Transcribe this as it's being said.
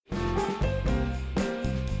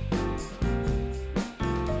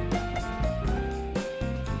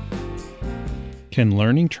Can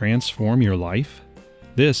learning transform your life?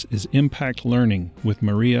 This is Impact Learning with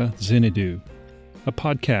Maria Zinadu, a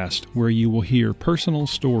podcast where you will hear personal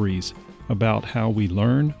stories about how we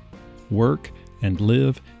learn, work, and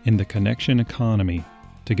live in the connection economy.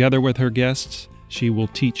 Together with her guests, she will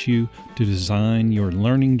teach you to design your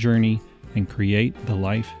learning journey and create the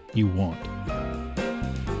life you want.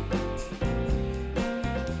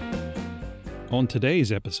 On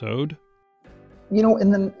today's episode, in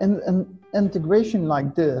an integration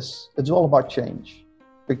like this, it's all about change,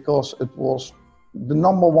 because it was the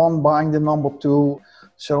number one buying the number two.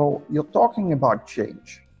 So you're talking about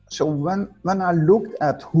change. So when I looked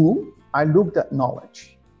at who, I looked at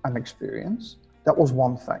knowledge and experience. That was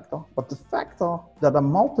one factor. But the factor that I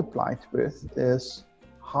multiplied with is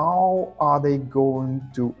how are they going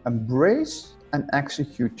to embrace and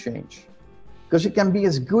execute change? Because you can be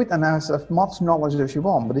as good and as much knowledge as you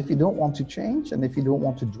want, but if you don't want to change and if you don't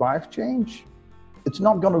want to drive change, it's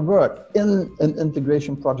not going to work in an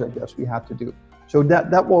integration project as we had to do. So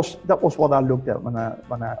that was what I looked at when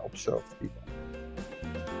I observed people.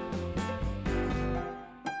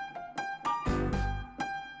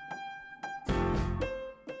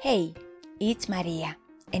 Hey, it's Maria,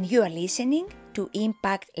 and you are listening to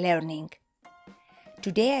Impact Learning.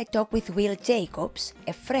 Today I talk with Will Jacobs,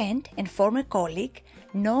 a friend and former colleague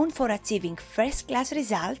known for achieving first-class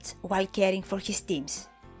results while caring for his teams.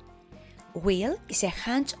 Will is a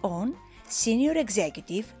hands-on, senior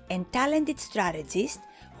executive and talented strategist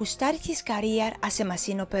who started his career as a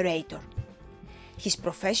machine operator. His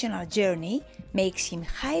professional journey makes him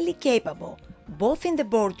highly capable both in the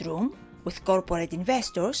boardroom with corporate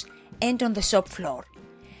investors and on the shop floor.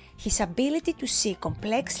 His ability to see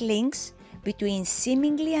complex links between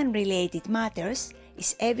seemingly unrelated matters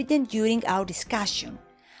is evident during our discussion,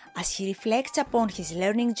 as he reflects upon his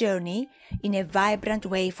learning journey in a vibrant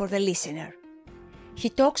way for the listener. He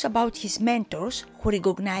talks about his mentors who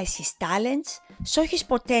recognized his talents, saw his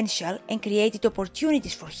potential and created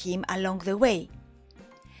opportunities for him along the way.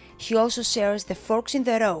 He also shares the forks in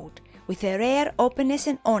the road with a rare openness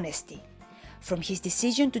and honesty, from his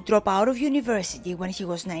decision to drop out of university when he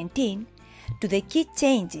was 19 to the key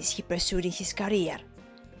changes he pursued in his career.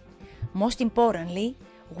 Most importantly,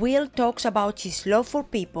 Will talks about his love for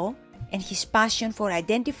people and his passion for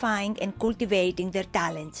identifying and cultivating their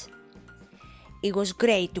talents. It was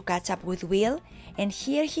great to catch up with Will and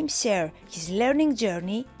hear him share his learning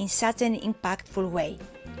journey in such an impactful way.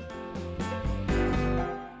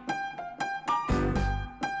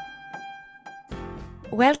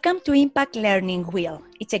 Welcome to Impact Learning, Will.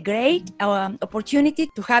 It's a great opportunity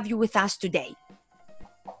to have you with us today.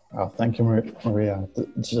 Oh, thank you, Maria.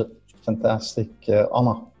 It's a fantastic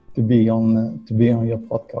honor to be on your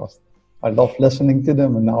podcast. I love listening to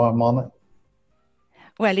them, and now I'm on it.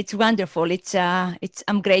 Well, it's wonderful.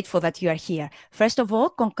 I'm grateful that you are here. First of all,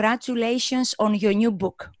 congratulations on your new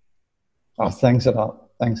book. Oh, thanks a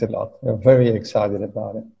lot. We're very excited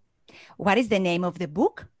about it. What is the name of the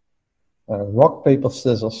book? Rock, Paper,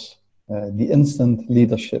 Scissors, the Instant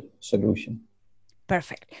Leadership Solution.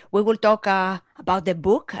 Perfect. We will talk about the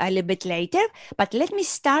book a little bit later, but let me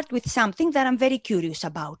start with something that I'm very curious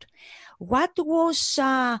about. What was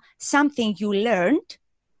something you learned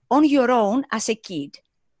on your own as a kid?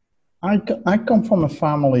 I come from a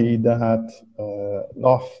family that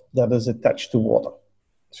is attached to water.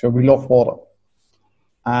 So we love water.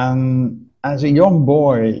 And as a young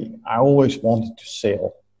boy, I always wanted to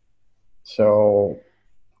sail.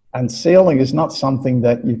 And sailing is not something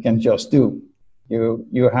that you can just do.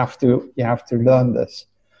 You have to learn this.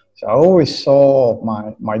 So I always saw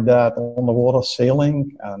my dad on the water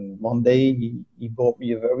sailing, and one day he bought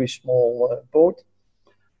me a very small boat,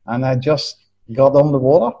 and I just got on the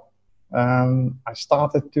water and I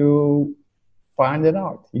started to find it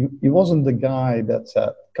out. He wasn't the guy that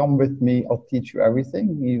said, "Come with me, I'll teach you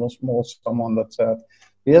everything." He was more someone that said,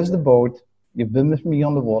 "Here's the boat, you've been with me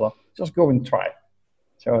on the water, just go and try."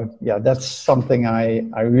 So yeah, that's something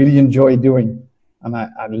I really enjoy doing. And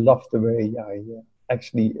I love the way I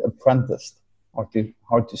actually apprenticed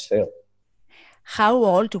how to sail. How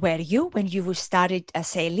old were you when you started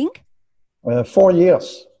sailing? 4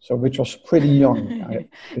 years, so which was pretty young.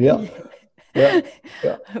 Yeah.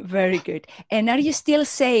 Very good. And are you still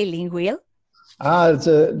sailing, Will? That's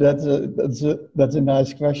a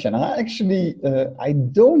nice question. I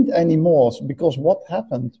don't anymore, because what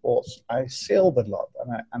happened was I sailed a lot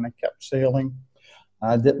and I kept sailing.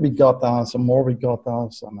 I did regattas and more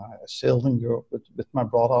regattas, and I sailed in Europe with my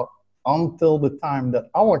brother until the time that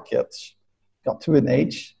our kids got to an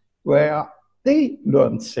age where they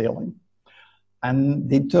learned sailing. And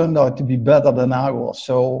they turned out to be better than I was.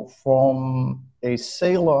 So from a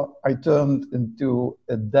sailor, I turned into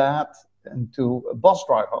a dad, into a bus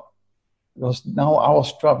driver. Because now I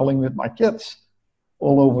was traveling with my kids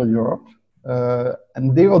all over Europe,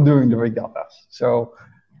 and they were doing the regattas. So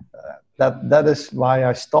that is why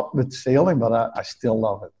I stopped with sailing, but I still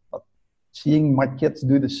love it. But seeing my kids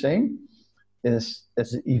do the same is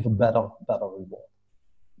an even better reward.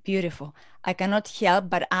 Beautiful. I cannot help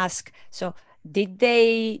but ask, so did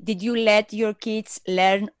you let your kids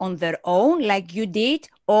learn on their own like you did,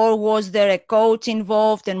 or was there a coach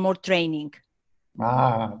involved and more training?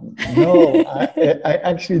 No, I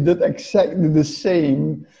actually did exactly the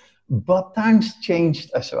same, but times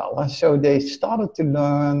changed as well. So they started to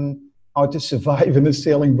learn how to survive in a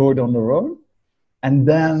sailing boat on their own. And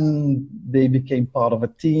then they became part of a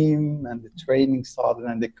team, and the training started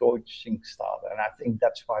and the coaching started. And I think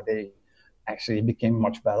that's why they actually became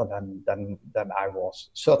much better than I was,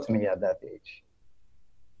 certainly at that age.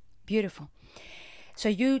 Beautiful. So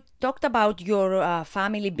you talked about your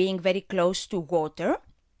family being very close to water.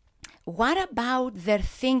 What about their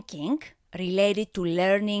thinking related to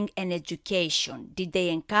learning and education? Did they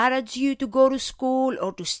encourage you to go to school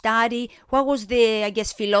or to study? What was the, I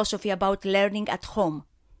guess, philosophy about learning at home?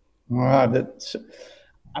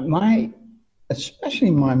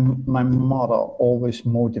 Especially my mother always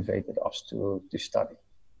motivated us to study.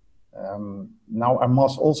 Now I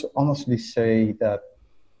must also honestly say that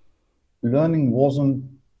learning wasn't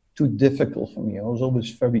too difficult for me. I was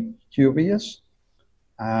always very curious.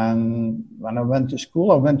 And when I went to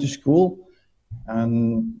school,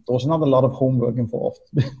 and there was not a lot of homework involved,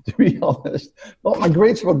 to be honest. But my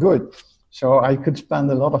grades were good, so I could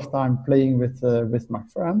spend a lot of time playing with my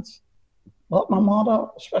friends. But my mother,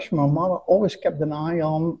 especially my mother, always kept an eye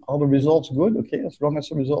on, are the results good? Okay, as long as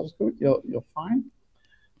the results good, you're fine.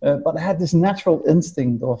 But I had this natural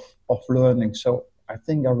instinct of learning, so I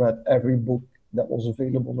think I read every book that was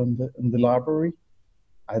available in the library.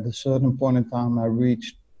 At a certain point in time, I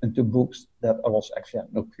reached into books that I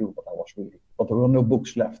had no clue what I was reading. But there were no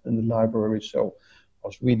books left in the library, so I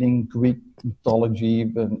was reading Greek mythology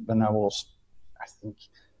when I was, I think,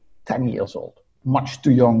 10 years old. Much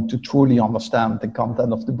too young to truly understand the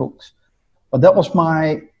content of the books. But that was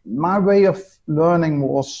my way of learning,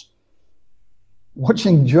 was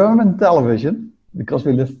watching German television, because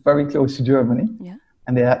we lived very close to Germany. Yeah.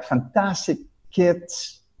 And they had fantastic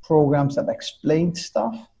kids programs that explained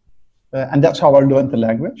stuff. And that's how I learned the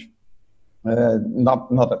language,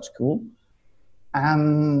 not at school.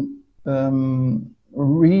 And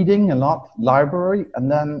reading a lot, library,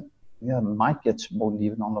 and then my kids won't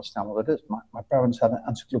even understand what it is. My parents had an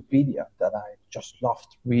encyclopedia that I just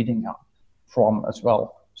loved reading from as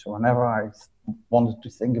well. So whenever I wanted to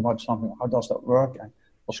think about something, how does that work? I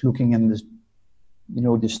was looking in this,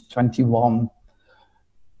 this 21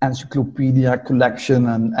 encyclopedia collection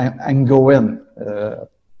and go in.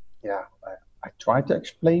 I tried to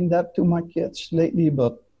explain that to my kids lately,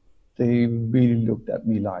 but they really looked at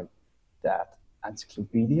me like, that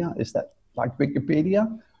encyclopedia? Is that like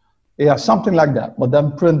Wikipedia? Yeah, something like that, but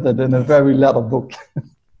then printed in a very letter book.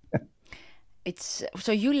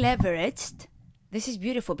 So you leveraged, this is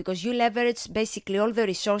beautiful, because you leveraged basically all the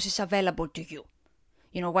resources available to you.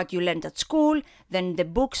 What you learned at school, then the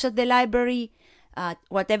books at the library,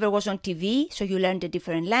 whatever was on TV, so you learned a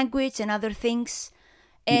different language and other things,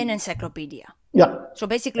 and encyclopedia. Yeah. So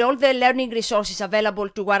basically all the learning resources available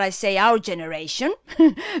to what I say our generation,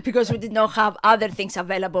 because we did not have other things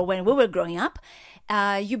available when we were growing up,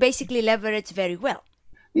 you basically leverage very well.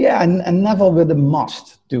 Yeah, and never with a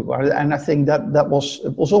must do. And I think it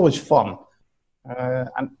was always fun.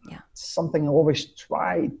 Something I always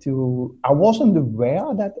tried to, I wasn't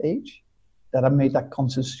aware at that age that I made that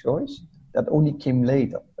conscious choice. That only came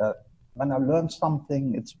later. That when I learn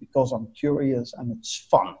something, it's because I'm curious and it's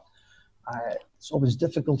fun. It's always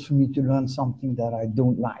difficult for me to learn something that I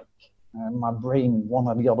don't like. My brain, one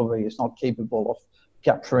or the other way, is not capable of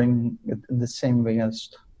capturing it in the same way as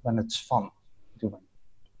when it's fun doing.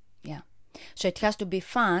 Yeah. So it has to be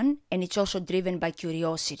fun, and it's also driven by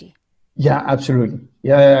curiosity. Yeah, absolutely.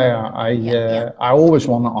 Yeah. I always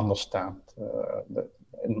want to understand.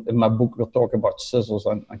 In my book, we'll talk about scissors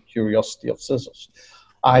and curiosity of scissors.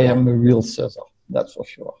 I am a real scissor, that's for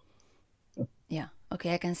sure. Yeah,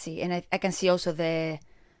 okay, I can see. And I can see also the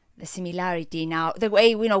similarity now, the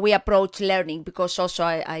way we approach learning, because also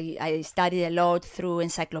I studied a lot through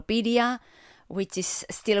encyclopedia, which is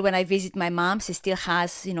still, when I visit my mom, she still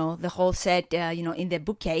has, the whole set, in the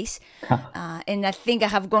bookcase. And I think I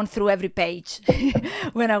have gone through every page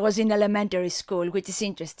when I was in elementary school, which is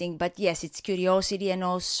interesting. But yes, it's curiosity and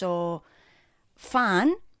also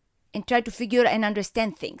fun, and try to figure and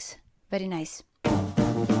understand things. Very nice.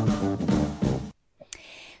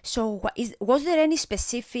 So, was there any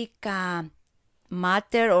specific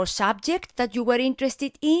matter or subject that you were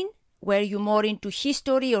interested in? Were you more into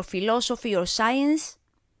history or philosophy or science?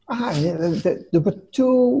 Yeah, there were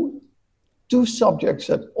two subjects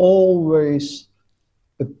that always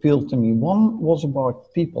appealed to me. One was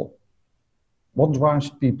about people. What drives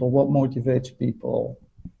people? What motivates people?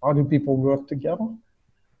 How do people work together?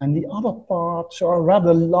 And the other part, so I read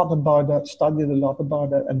a lot about that, studied a lot about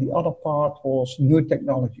that, and the other part was new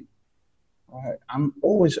technology. I'm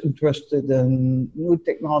always interested in new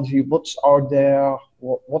technology, what's out there,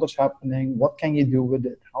 what is happening, what can you do with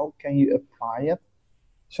it, how can you apply it.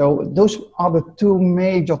 So those are the two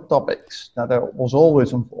major topics that I was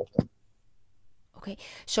always involved in. Okay,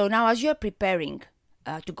 so now as you're preparing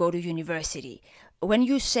to go to university, when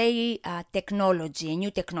you say technology, new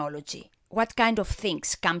technology, what kind of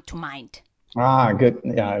things come to mind? Good.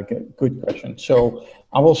 Yeah, good question. So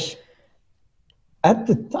I was, at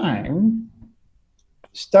the time,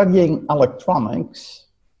 studying electronics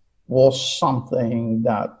was something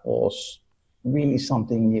that was really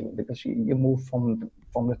something new, because you move from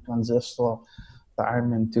the transistor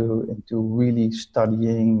time into really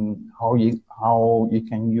studying how you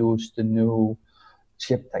can use the new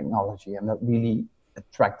chip technology, and that really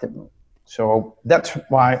attracted me. So that's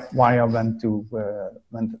why I went to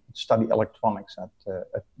study electronics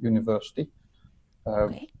at university.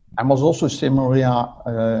 Okay. I was also similar.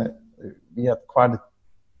 We had quite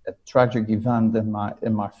a tragic event in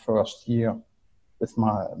my first year. With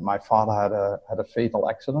my father had a fatal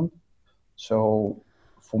accident. So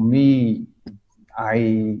for me,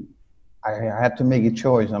 I had to make a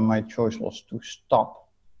choice, and my choice was to stop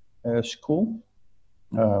school.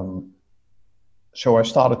 So I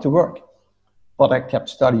started to work, but I kept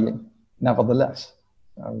studying nevertheless.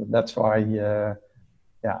 That's why,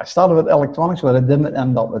 I started with electronics, but I didn't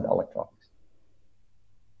end up with electronics.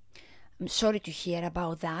 I'm sorry to hear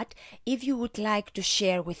about that. If you would like to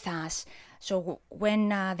share with us, so when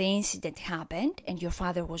the incident happened and your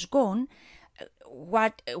father was gone,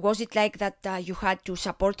 what was it like that you had to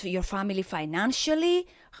support your family financially?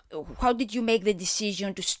 How did you make the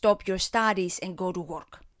decision to stop your studies and go to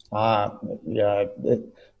work? Yeah,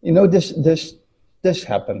 this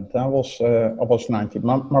happened. I was 19.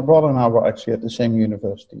 My brother and I were actually at the same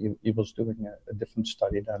university. He was doing a different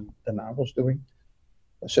study than I was doing.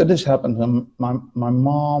 So this happened. And my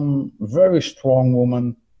mom, very strong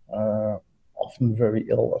woman, often very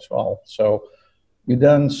ill as well. So you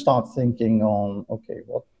then start thinking on, okay,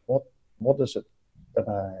 what is it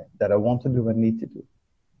that I want to do and need to do?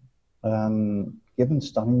 Given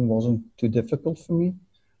studying wasn't too difficult for me,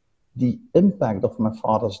 the impact of my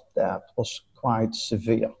father's death was quite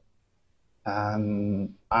severe,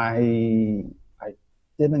 and I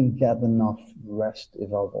didn't get enough rest if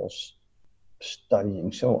I was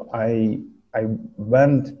studying. So I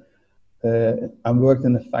went and worked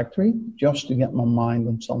in a factory just to get my mind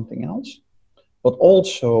on something else. But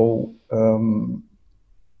also,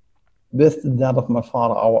 with the death of my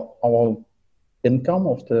father, our income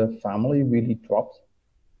of the family really dropped.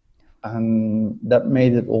 And that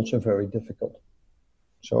made it also very difficult.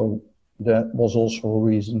 So that was also a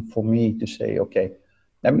reason for me to say, okay,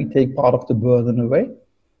 let me take part of the burden away,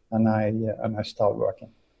 and I start working.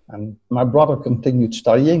 And my brother continued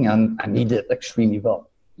studying, and he did extremely well.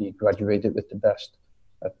 He graduated with the best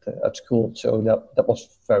at school. So that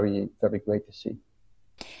was very, very great to see.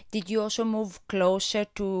 Did you also move closer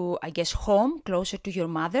to, I guess, home, closer to your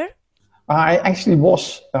mother? I actually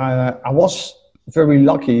was. I was very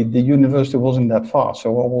lucky. The university wasn't that far, so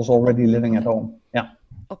I was already living at home. Yeah.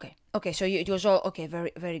 Okay. So it was all okay.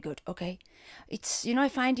 Very, very good. Okay. It's I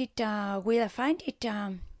find it, Will. I find it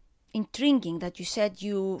intriguing that you said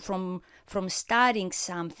you from studying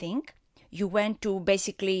something, you went to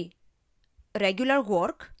basically regular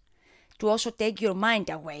work to also take your mind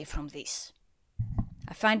away from this.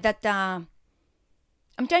 I find that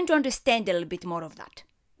I'm trying to understand a little bit more of that.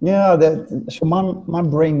 Yeah, so my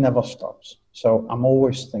brain never stops. So I'm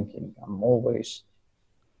always thinking. I'm always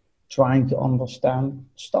trying to understand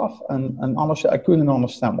stuff. And honestly, I couldn't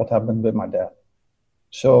understand what happened with my dad.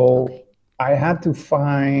 So I had to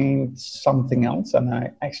find something else. And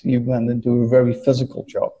I actually went into a very physical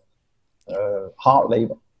job, hard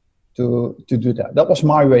labor, to do that. That was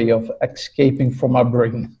my way of escaping from my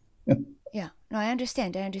brain. Yeah, no, I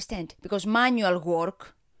understand. Because manual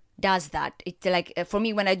work does that. It's like, for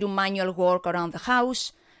me, when I do manual work around the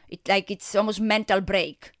house, it's almost mental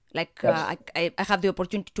break. Like Yes. I have the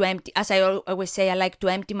opportunity to empty, as I always say, I like to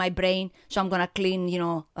empty my brain, so I'm gonna clean,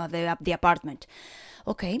 the apartment.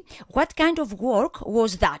 Okay, what kind of work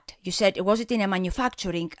was that? You said, was it in a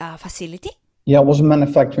manufacturing facility? Yeah, it was a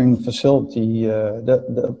manufacturing facility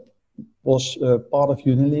that was part of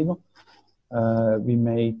Unilever. We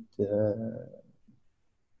made,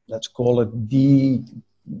 let's call it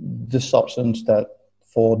the substance that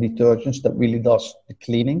for detergents that really does the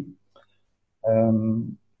cleaning.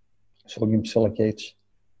 Sodium silicates,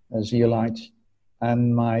 zeolites.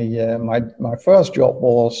 And my first job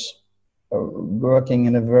was working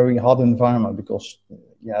in a very hot environment because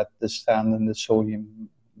you had the sand and the sodium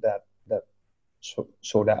that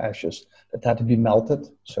soda ashes that had to be melted,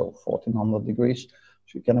 so 1400 degrees.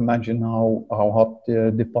 So you can imagine how hot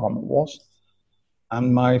the department was.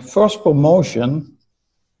 And my first promotion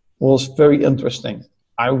was very interesting.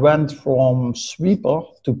 I went from sweeper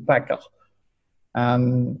to packer.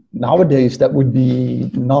 And nowadays that would be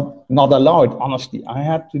not allowed, honestly. I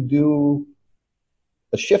had to do,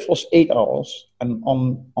 the shift was 8 hours, and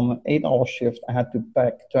on an 8-hour shift, I had to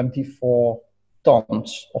pack 24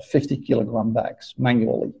 tons of 50 kilogram bags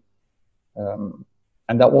manually. And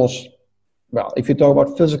that was, well, if you talk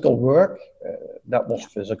about physical work, that was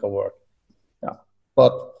physical work. Yeah.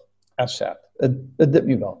 But as said, it did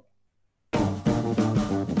me well.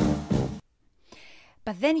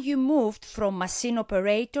 But then you moved from machine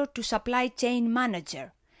operator to supply chain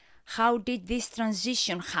manager. How did this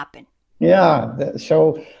transition happen? Yeah,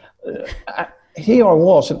 so here I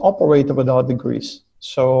was an operator without degrees.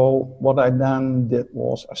 So what I then did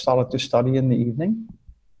was I started to study in the evening.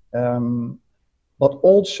 But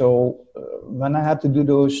also when I had to do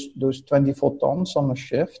those 24 tons on a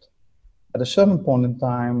shift, at a certain point in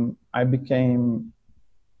time, I became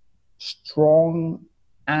strong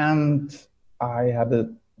and I had a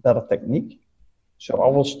better technique. So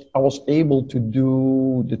I was able to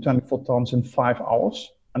do the 24 tons in 5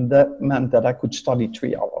 hours. And that meant that I could study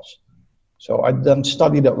 3 hours. So I then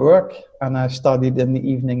studied at work and I studied in the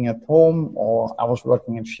evening at home, or I was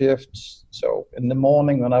working in shifts. So in the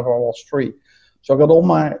morning, whenever I was free. So I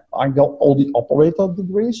got all the operator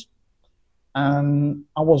degrees, and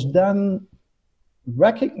I was then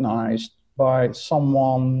recognized by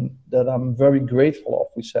someone that I'm very grateful of,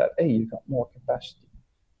 who said, "Hey, you got more capacity.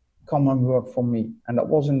 Come and work for me." And that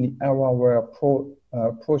was in the era where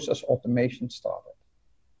process automation started.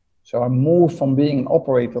 So I moved from being an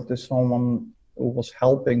operator to someone who was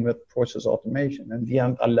helping with process automation. In the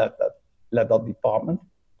end, I led that department.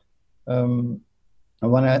 And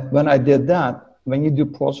when I did that, when you do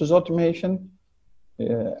process automation,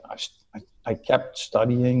 I kept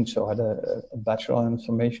studying. So I had a bachelor in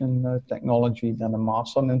information technology, then a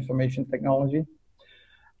master in information technology.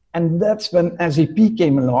 And that's when SAP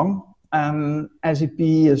came along. And SAP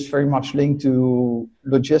is very much linked to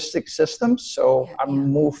logistics systems. So I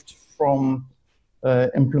moved from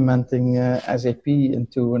implementing SAP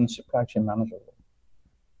into a supply chain manager role.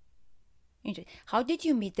 How did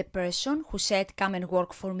you meet the person who said, "Come and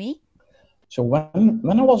work for me"? So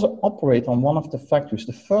when I was an operator on one of the factories,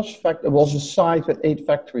 the first factory, it was a site with 8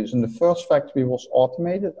 factories, and the first factory was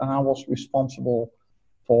automated, and I was responsible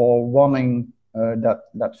for running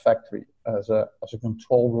that factory as a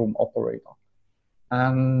control room operator.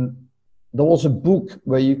 And there was a book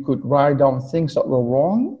where you could write down things that were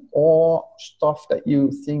wrong or stuff that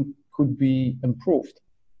you think could be improved.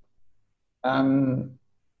 And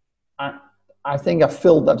I think I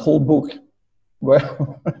filled that whole book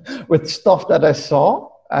with stuff that I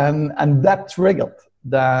saw, and that triggered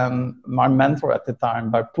then my mentor at the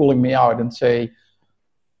time by pulling me out and say,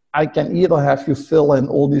 "I can either have you fill in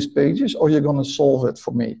all these pages or you're going to solve it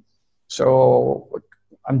for me." So,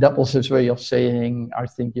 and that was his way of saying, "I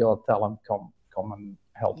think you're a talent, come and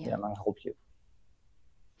help me and I'll help you."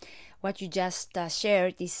 What you just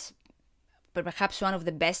shared is perhaps one of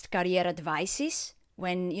the best career advices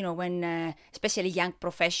when especially young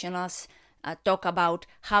professionals talk about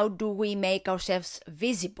how do we make ourselves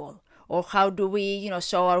visible, or how do we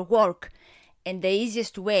show our work. And the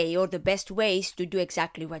easiest way or the best way is to do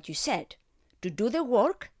exactly what you said, to do the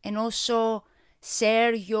work and also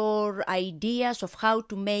share your ideas of how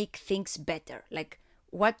to make things better, like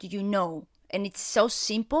what you know. And it's so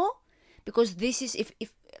simple, because this is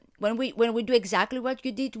if when we do exactly what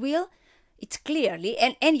you did, Will, it's clearly,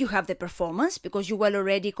 and you have the performance because you were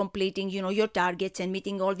already completing your targets and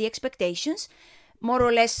meeting all the expectations. More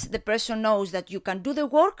or less the person knows that you can do the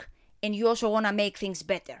work and you also want to make things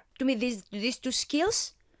better. To me, these 2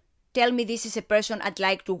 skills tell me this is a person I'd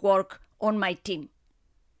like to work on my team.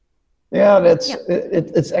 Yeah,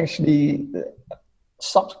 it's actually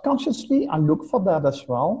subconsciously, I look for that as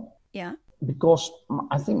well. Yeah. Because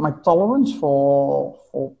I think my tolerance for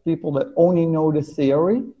people that only know the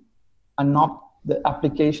theory and not the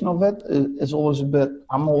application of it is always a bit,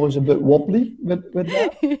 I'm always a bit wobbly with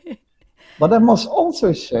that. But I must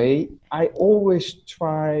also say, I always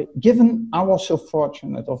try, given I was so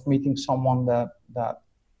fortunate of meeting someone that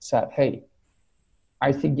said, hey,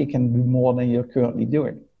 I think you can do more than you're currently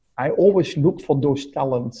doing. I always look for those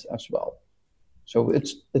talents as well. So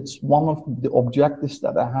it's one of the objectives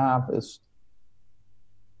that I have is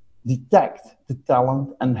detect the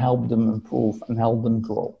talent and help them improve and help them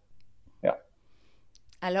grow. Yeah.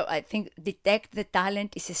 I think detect the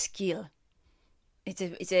talent is a skill.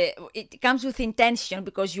 It comes with intention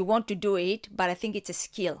because you want to do it, but I think it's a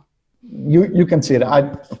skill. You can see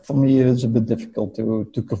that. For me, it is a bit difficult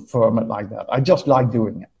to confirm it like that. I just like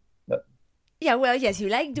doing it. Yeah, well, yes, you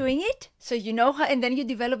like doing it, so you know how, and then you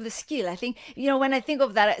develop the skill. I think, when I think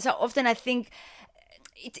of that, so often I think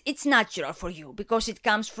it's natural for you because it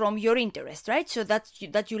comes from your interest, right? So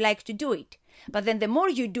that you like to do it. But then the more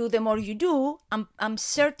you do, I'm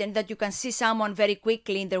certain that you can see someone very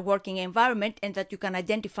quickly in their working environment and that you can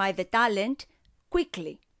identify the talent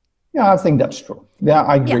quickly. Yeah, I think that's true. Yeah,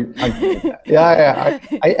 I agree. Yeah. I agree with that. Yeah.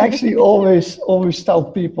 I actually always tell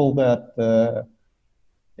people that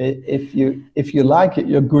if you like it,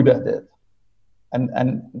 you're good at it,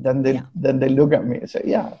 and then they look at me and say,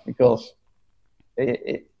 yeah, because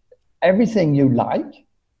everything you like,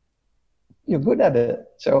 you're good at it.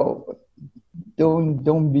 So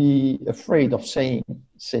don't be afraid of saying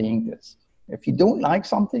this. If you don't like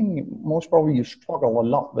something, most probably you struggle a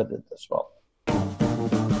lot with it as well.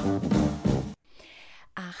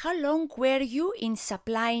 How long were you in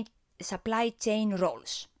supply chain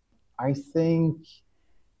roles? I think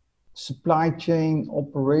supply chain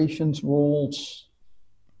operations roles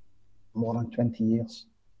more than 20 years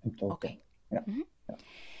in total. Okay. Yeah. Mm-hmm. Yeah.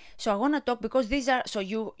 So I want to talk because these are, so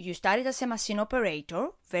you started as a machine operator,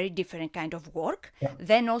 very different kind of work,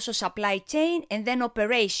 then also supply chain and then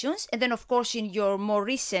operations. And then of course in your more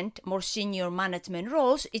recent, more senior management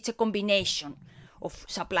roles, it's a combination of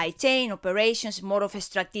supply chain, operations, more of a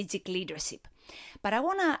strategic leadership. But I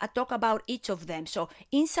want to talk about each of them. So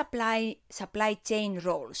in supply chain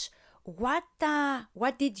roles, what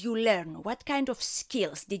did you learn? What kind of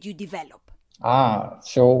skills did you develop?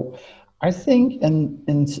 So I think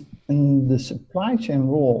in the supply chain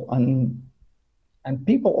role, and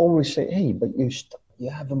people always say, hey, but you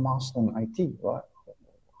have a master in IT, right?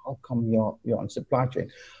 How come you're in supply chain?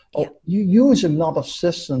 Yeah. Oh, you use a lot of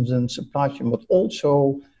systems in supply chain, but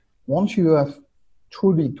also once you have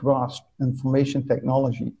truly grasped information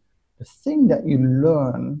technology, the thing that you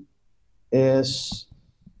learn is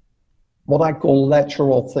what I call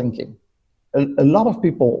lateral thinking. A lot of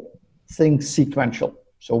people think sequential,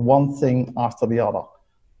 so one thing after the other.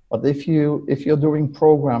 But if you're doing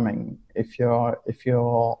programming, if you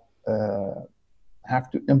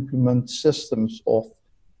have to implement systems of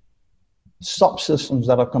subsystems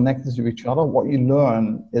that are connected to each other, what you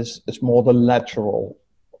learn is more the lateral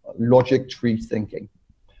logic tree thinking.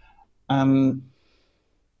 And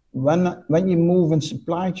when you move in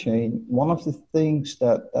supply chain, one of the things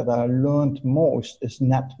that I learned most is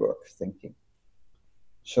network thinking.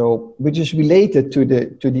 So, which is related to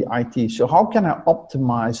the IT. So how can I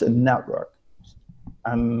optimize a network?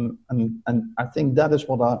 And I think that is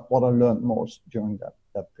what I learned most during that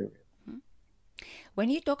period. When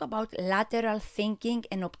you talk about lateral thinking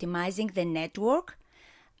and optimizing the network,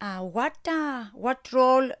 what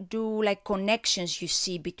role do connections you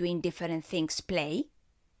see between different things play?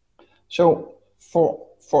 So,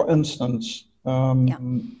 for instance,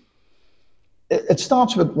 it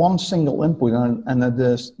starts with one single input, and it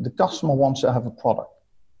is the customer wants to have a product.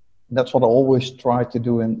 That's what I always try to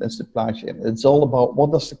do in supply chain. It's all about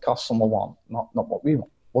what does the customer want, not what we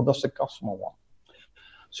want. What does the customer want?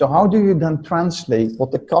 So how do you then translate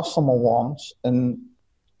what the customer wants and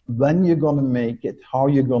when you're going to make it, how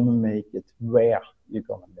you're going to make it, where you're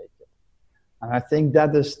going to make it? And I think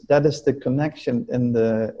that is the connection in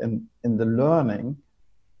the learning,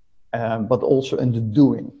 but also in the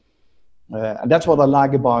doing. And that's what I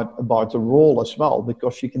like about the role as well,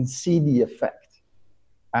 because you can see the effect.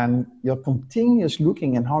 And you're continuous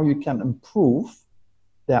looking at how you can improve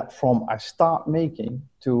that from I start making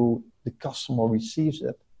to the customer receives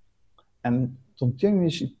it, and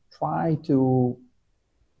continuously try to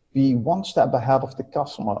be one step ahead of the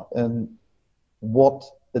customer in what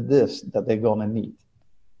it is that they're gonna need.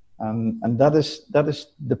 And that is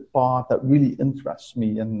the part that really interests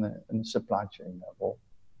me in the supply chain level.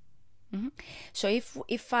 Mm-hmm. So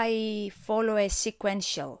if I follow a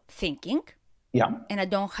sequential thinking, Yeah. and I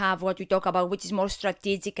don't have what we talk about, which is more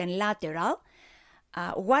strategic and lateral,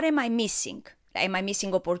 what am I missing? Am I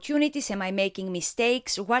missing opportunities? Am I making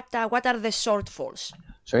mistakes? What are the shortfalls?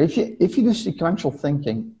 So if you do sequential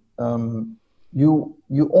thinking,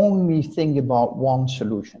 you only think about one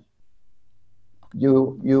solution.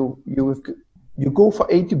 You go for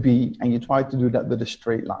A to B and you try to do that with a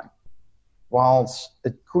straight line. Whilst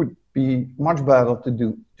it could be much better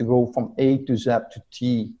to go from A to Z to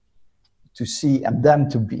T to C and then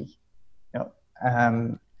to B. You know,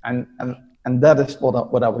 and that is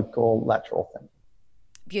what I would call lateral thinking.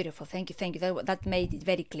 Beautiful. Thank you. That made it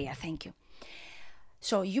very clear. Thank you.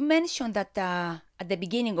 So you mentioned that at the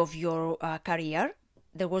beginning of your career,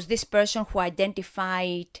 there was this person who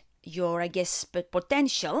identified your, I guess,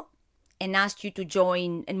 potential and asked you to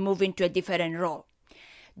join and move into a different role.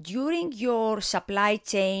 During your supply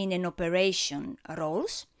chain and operation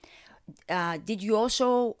roles, did you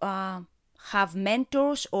also have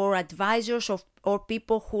mentors or advisors or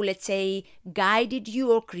people who, let's say, guided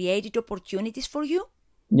you or created opportunities for you?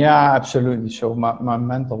 Yeah, absolutely. So my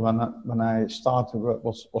mentor when I started work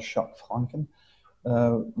was Jacques Franken.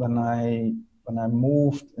 When I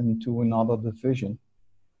moved into another division,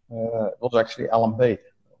 it was actually Alan Bate,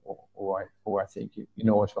 who I think you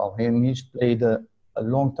know as well. And he's played a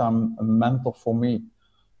long time a mentor for me.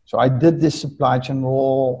 So I did this supply chain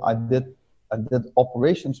role, I did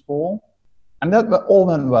operations role, and that all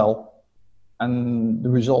went well, and the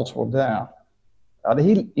results were there.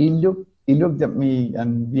 He looked at me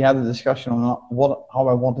and we had a discussion on how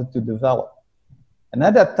I wanted to develop. And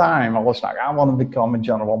at that time, I was like, I want to become a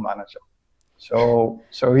general manager. So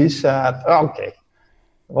he said, okay,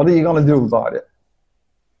 what are you going to do about it?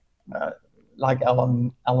 Like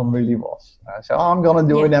Alan really was. I said, I'm going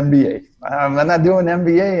to do an MBA. When I do an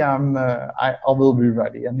MBA, I will be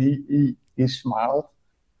ready. And he smiled.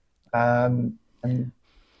 And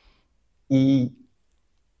he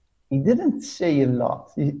didn't say a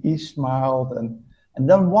lot. He smiled, and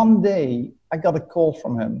then one day I got a call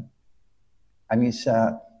from him, and he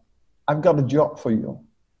said, "I've got a job for you.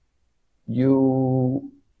 You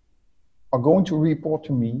are going to report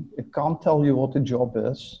to me. I can't tell you what the job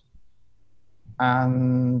is,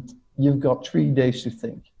 and you've got 3 days to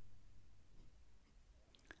think."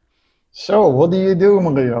 So what do you do,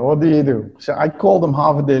 Maria? What do you do? So I called him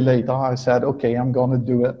half a day later. I said, "Okay, I'm going to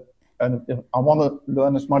do it. And I want to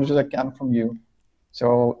learn as much as I can from you.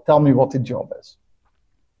 So tell me what the job is."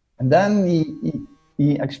 And then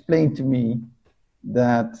he explained to me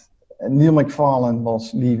that Neil McFarlane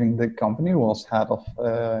was leaving the company, was head of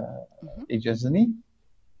HS&E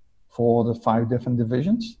for the 5 different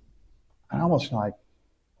divisions. And I was like,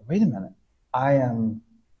 wait a minute.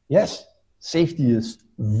 Yes, safety is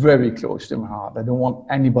very close to my heart. I don't want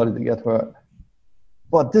anybody to get hurt.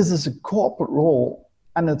 But this is a corporate role.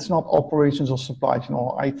 And it's not operations or supply chain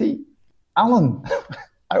or IT. Alan,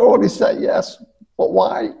 I already said yes, but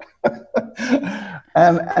why?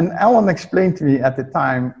 and Alan explained to me at the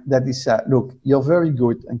time that he said, look, you're very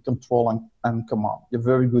good in control and command. You're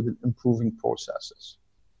very good at improving processes.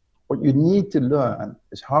 What you need to learn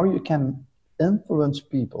is how you can influence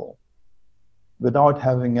people without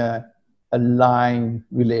having a line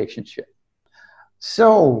relationship.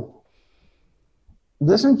 So,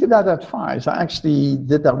 listening to that advice, I actually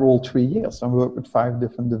did that role 3 years. I worked with 5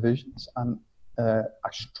 different divisions, and I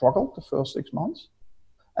struggled the first 6 months,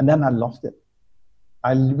 and then I loved it.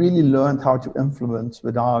 I really learned how to influence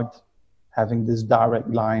without having this direct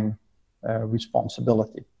line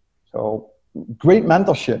responsibility. So great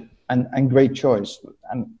mentorship and great choice,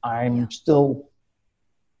 and I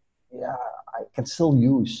can still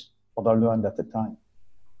use what I learned at the time.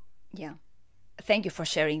 Yeah. Thank you for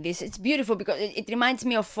sharing this. It's beautiful because it reminds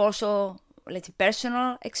me of also, let's say,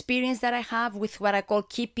 personal experience that I have with what I call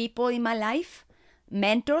key people in my life.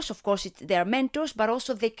 Mentors, of course, they are mentors, but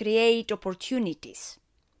also they create opportunities.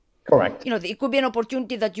 Correct. It could be an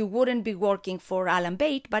opportunity that you wouldn't be working for Alan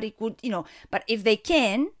Bate, but it could, but if they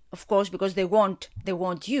can, of course, because they want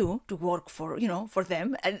you to work for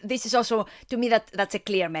them. And this is also, to me, that's a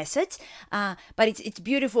clear message. But it's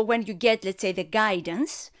beautiful when you get, let's say, the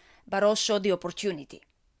guidance, but also the opportunity.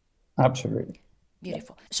 Absolutely.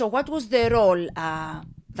 Beautiful. So what was the role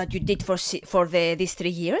that you did for these 3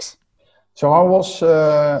 years? So I was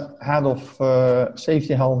head of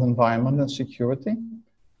safety, health, environment, and security.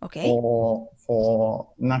 Okay. For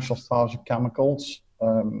National Strategic Chemicals,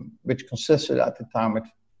 which consisted at the time of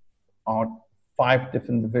our 5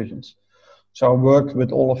 different divisions. So I worked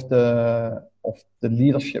with all of the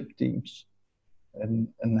leadership teams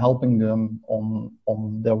and helping them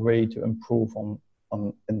on their way to improve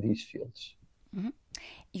in these fields. Mm-hmm.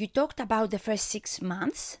 You talked about the first 6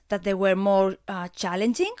 months that they were more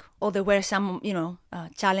challenging, or there were some,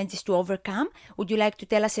 challenges to overcome. Would you like to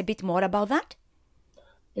tell us a bit more about that?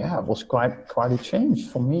 Yeah, it was quite a change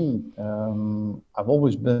for me. I've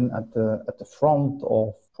always been at the front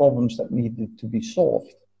of problems that needed to be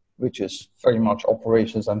solved, which is very much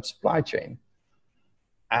operations and supply chain,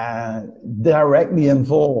 and directly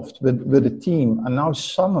involved with the team. And now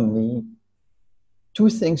suddenly, two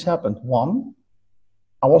things happened. One,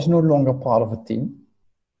 I was no longer part of a team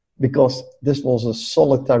because this was a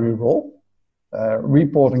solitary role,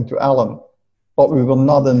 reporting to Alan, but we were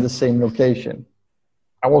not in the same location.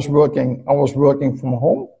 I was working from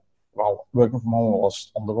home. Well, working from home, I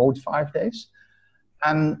was on the road 5 days,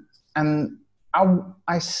 and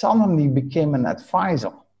I suddenly became an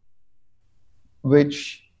advisor,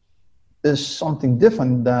 which is something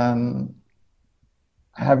different than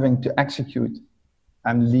having to execute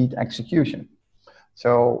and lead execution.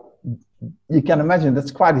 So you can imagine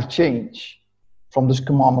that's quite a change from this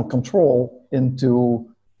command and control into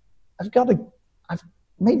I've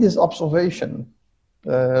made this observation.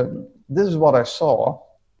 This is what I saw.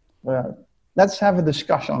 Let's have a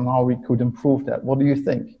discussion on how we could improve that. What do you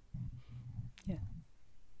think? Yeah,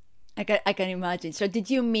 I can imagine. So did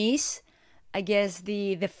you miss, I guess,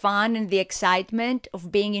 the fun and the excitement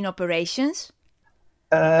of being in operations?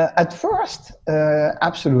 At first,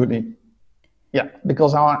 absolutely. Yeah,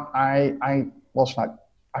 because I was like,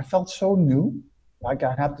 I felt so new, like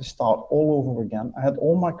I had to start all over again. I had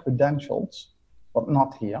all my credentials, but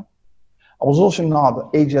not here. I was also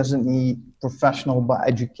not an HS&E professional by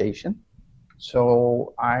education.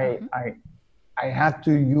 So I had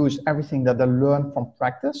to use everything that I learned from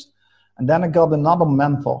practice. And then I got another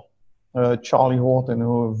mentor, Charlie Horton,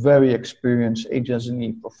 who was a very experienced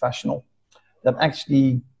HS&E professional, that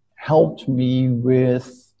actually helped me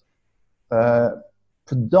with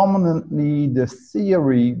predominantly the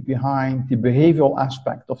theory behind the behavioral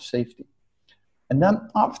aspect of safety. And then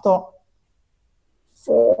after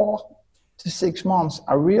 4 to 6 months,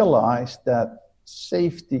 I realized that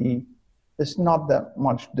safety is not that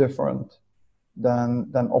much different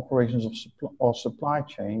than operations of supply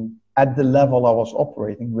chain at the level I was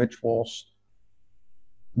operating, which was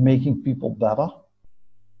making people better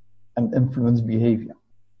and influence behavior.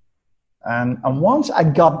 And once I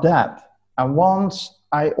got that, and once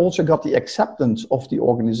I also got the acceptance of the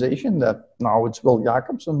organization that now it's Will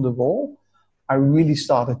Jacobs in the role, I really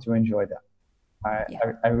started to enjoy that.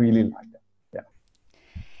 I really like that. Yeah.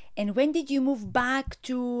 And when did you move back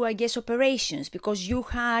to, I guess, operations? Because you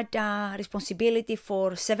had responsibility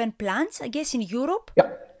for 7 plants, I guess, in Europe? Yeah.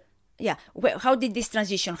 Yeah. How did this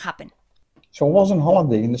transition happen? So I was on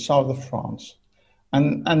holiday in the south of France.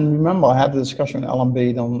 And remember, I had a discussion with Alan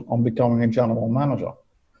Bade on becoming a general manager.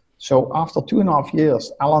 So after 2.5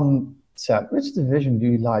 years, Alan said, which division do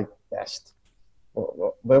you like best?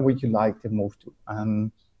 Where would you like to move to?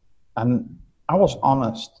 And I was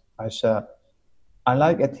honest. I said, I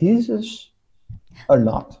like adhesives a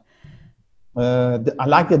lot. I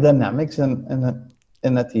like the dynamics in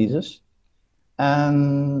adhesives.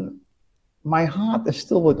 And my heart is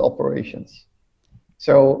still with operations.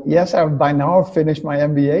 So yes, I've by now finished my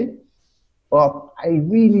MBA, but I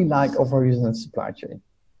really like operations and supply chain.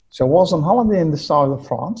 So I was on holiday in the south of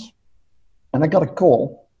France, and I got a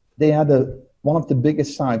call. They had one of the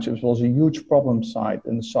biggest sites. It was a huge problem site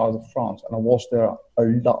in the south of France, and I was there a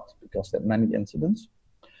lot because there were many incidents.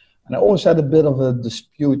 And I always had a bit of a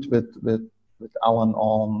dispute with Alan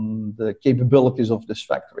on the capabilities of this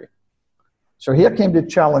factory. So here came the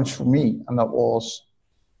challenge for me, and that was,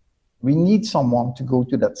 we need someone to go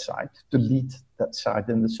to that site, to lead that site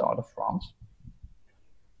in the south of France.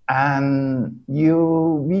 And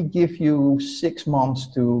we give you 6 months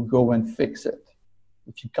to go and fix it.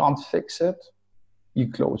 If you can't fix it,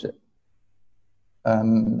 you close it.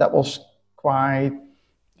 That was quite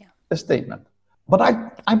a statement. But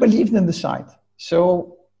I believed in the site.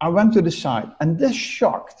 So I went to the site, and this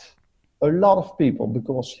shocked a lot of people,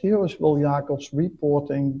 because here is Will Jacobs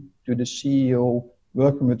reporting to the CEO,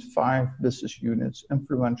 working with 5 business units,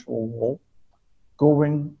 influential role,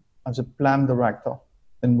 going as a plant director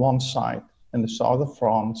in one site in the south of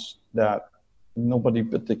France that nobody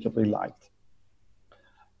particularly liked.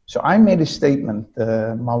 So I made a statement.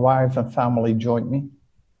 My wife and family joined me.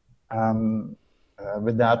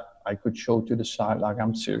 With that, I could show to the site, like,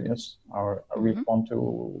 I'm serious. I really want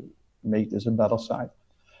to make this a better site.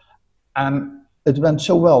 And it went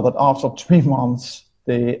so well that after 3 months,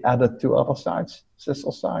 they added 2 other sites,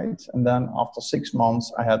 sister sites. And then after 6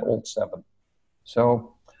 months, I had all 7.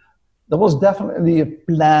 So there was definitely a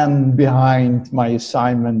plan behind my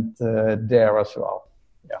assignment there as well.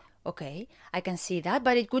 Yeah. Okay, I can see that,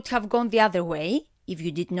 but it could have gone the other way if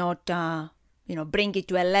you did not, bring it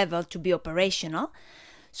to a level to be operational.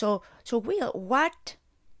 So Will,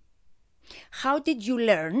 how did you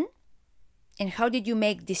learn and how did you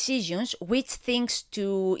make decisions which things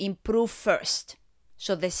to improve first?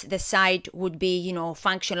 So the site would be,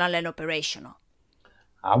 functional and operational.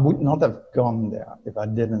 I would not have gone there if I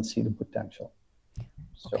didn't see the potential.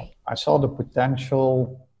 So Okay. I saw the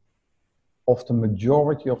potential of the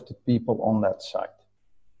majority of the people on that site.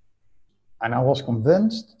 And I was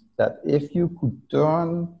convinced that if you could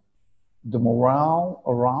turn the morale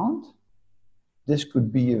around, this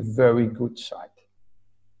could be a very good site.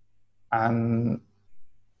 And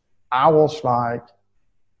I was like,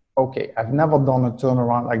 okay, I've never done a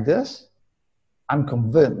turnaround like this. I'm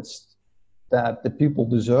convinced that the people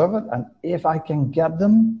deserve it. And if I can get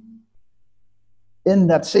them in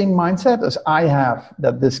that same mindset as I have,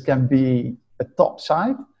 that this can be a top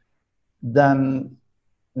site, then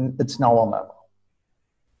it's now or never.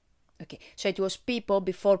 Okay, so it was people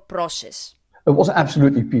before process. It was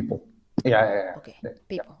absolutely people. Yeah. Okay,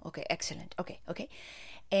 people. Okay, excellent. Okay.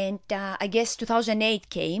 And I guess 2008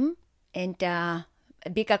 came and a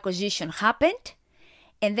big acquisition happened.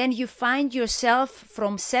 And then you find yourself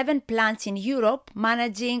from 7 plants in Europe,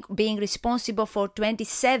 being responsible for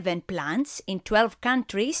 27 plants in 12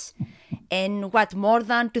 countries and more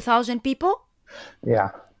than 2,000 people?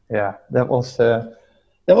 Yeah. That was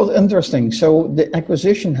interesting. So the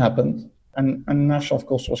acquisition happened, and Nash, of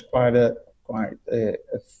course, was quite a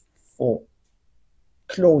full,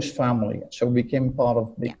 close family. So we became part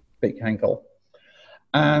of Big Henkel.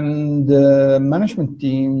 And the management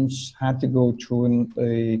teams had to go through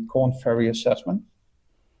a Korn Ferry assessment.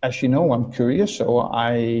 As you know, I'm curious, so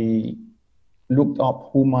I looked up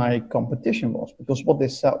who my competition was, because what they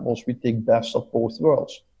said was we take best of both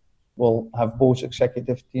worlds. We'll have both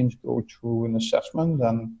executive teams go through an assessment,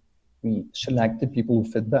 and we select the people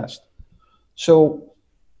who fit best. So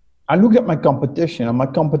I look at my competition, and my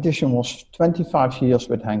competition was 25 years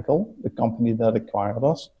with Henkel, the company that acquired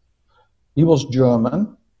us. He was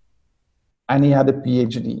German, and he had a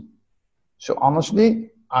PhD. So honestly,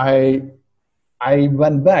 I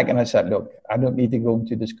went back and I said, look, I don't need to go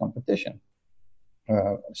into this competition.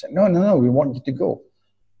 I said, no, we want you to go.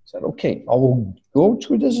 I said, okay, I will go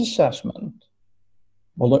through this assessment.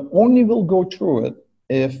 Well, I only will go through it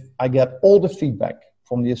if I get all the feedback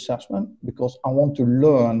from the assessment, because I want to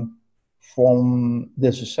learn from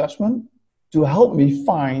this assessment to help me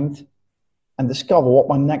find and discover what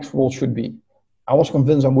my next role should be. I was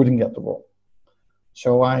convinced I wouldn't get the role.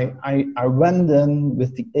 So I went in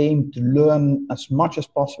with the aim to learn as much as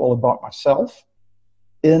possible about myself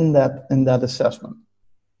in that assessment.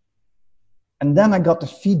 And then I got the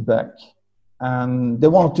feedback, and they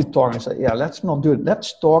wanted to talk. I said, yeah, let's not do it.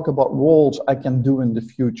 Let's talk about roles I can do in the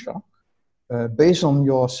future. Based on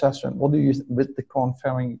your assessment, what do you, with the Korn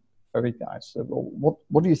Ferry guys,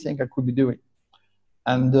 what do you think I could be doing?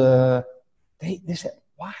 And they said,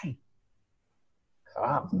 why?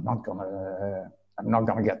 I'm not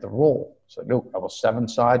gonna get the role. So look, I was 7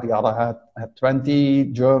 side, the other had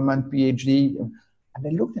 20, German, PhD. And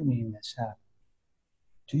they looked at me and they said,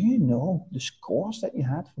 do you know the scores that you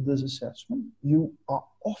had for this assessment? You are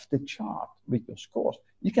off the chart with your scores.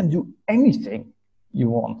 You can do anything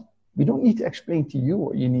you want. We don't need to explain to you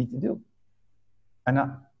what you need to do. And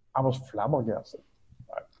I was flabbergasted.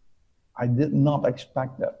 I did not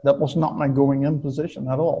expect that. That was not my going in position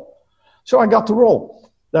at all. So I got the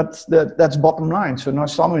role. That's bottom line. So now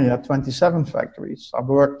suddenly I had 27 factories. I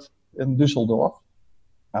worked in Düsseldorf,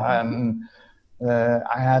 and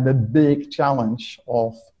I had a big challenge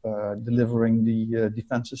of delivering the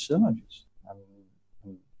defensive synergies.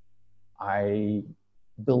 And I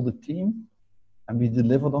built a team, and we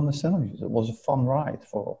delivered on the synergies. It was a fun ride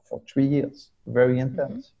for 3 years, very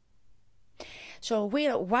intense. So,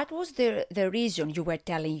 Will, what was the reason you were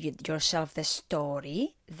telling yourself the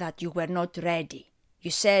story that you were not ready? You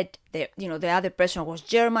said the other person was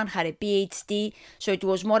German, had a PhD, so it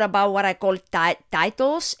was more about what I call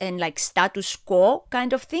titles and like status quo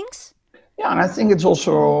kind of things? Yeah, and I think it's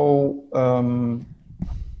also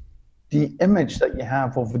the image that you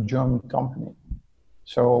have of a German company.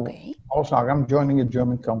 So I was like, I'm joining a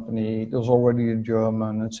German company. There's already a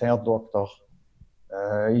German, it's Herr Doctor.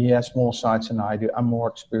 He has more sites than I do. I'm more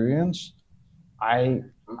experienced. And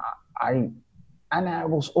I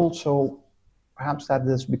was also, perhaps that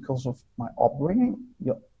is because of my upbringing,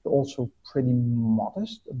 you're also pretty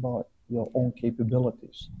modest about your own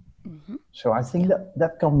capabilities. So I think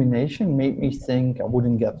that combination made me think I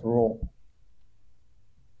wouldn't get the role.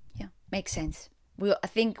 Yeah, makes sense. I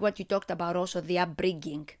think what you talked about also the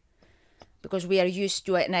upbringing, because we are used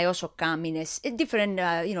to it, and I also come in a different,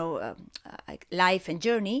 life and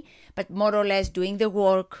journey, but more or less doing the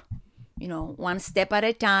work, one step at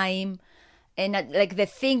a time, and like the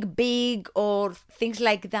think big or things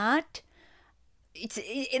like that.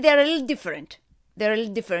 They're a little different. They're a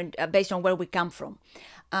little different based on where we come from.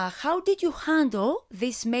 How did you handle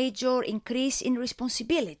this major increase in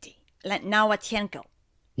responsibility, like now at Henkel?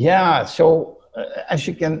 Yeah, so as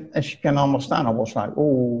you can understand, I was like,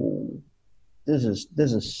 oh, this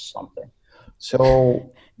is something.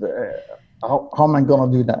 So how am I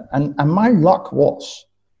gonna do that? And my luck was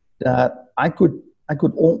that I could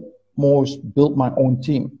almost build my own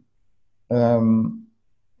team.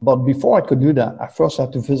 But before I could do that, I first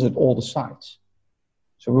had to visit all the sites.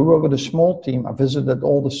 So we were with a small team. I visited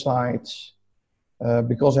all the sites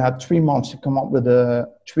because I had 3 months to come up with a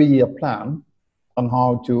 3-year plan on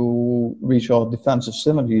how to reach our defensive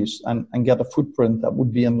synergies and get a footprint that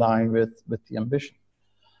would be in line with the ambition.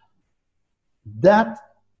 That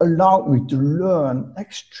allowed me to learn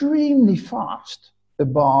extremely fast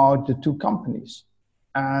about the two companies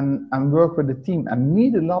and work with the team and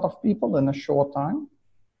meet a lot of people in a short time.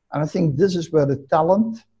 And I think this is where the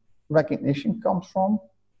talent recognition comes from.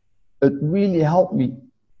 It really helped me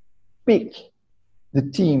pick the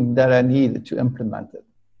team that I needed to implement it.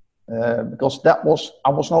 Because I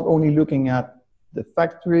was not only looking at the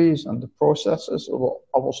factories and the processes,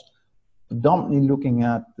 I was predominantly looking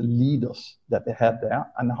at the leaders that they had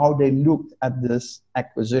there and how they looked at this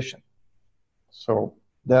acquisition. So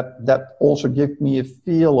that also gave me a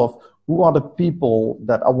feel of who are the people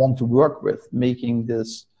that I want to work with, making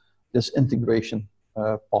this integration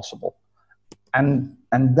possible. And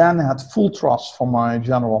then I had full trust from my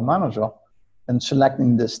general manager in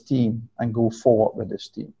selecting this team and go forward with this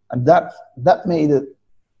team. And that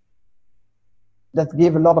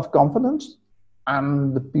gave a lot of confidence,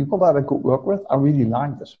 and the people that I could work with I really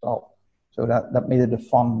liked as well. So that made it a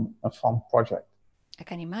fun project. I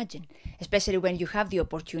can imagine, especially when you have the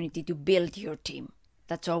opportunity to build your team.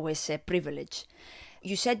 That's always a privilege.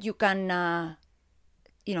 You said you can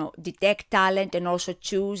detect talent and also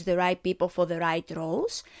choose the right people for the right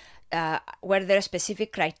roles. Were there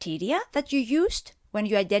specific criteria that you used when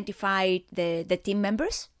you identified the team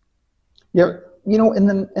members? Yeah, in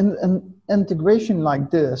an integration like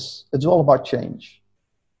this, it's all about change.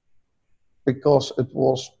 Because it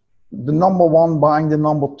was the number one buying the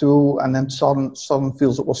number two, and then sudden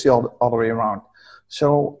feels it was the other way around.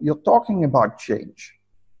 So you're talking about change.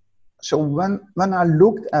 So when I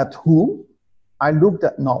looked at who, I looked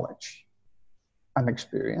at knowledge and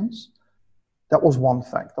experience. That was one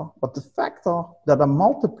factor. But the factor that I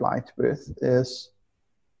multiplied with is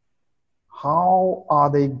how are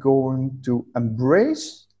they going to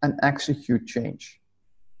embrace and execute change?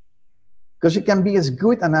 Because you can be as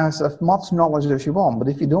good and as much knowledge as you want, but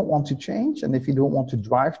if you don't want to change and if you don't want to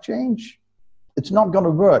drive change, it's not going to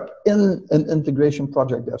work in an integration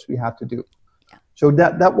project as we had to do. Yeah. So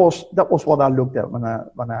that was what I looked at when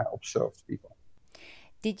I observed people.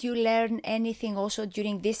 Did you learn anything also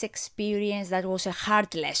during this experience that was a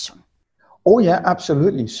hard lesson? Oh yeah,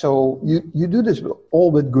 absolutely. So you do this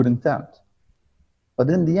all with good intent. But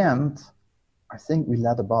in the end, I think we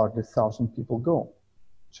let about 1,000 people go.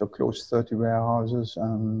 So close 30 warehouses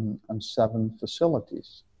and 7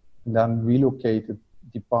 facilities. And then relocated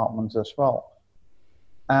departments as well.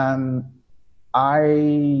 And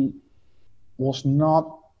I was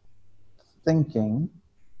not thinking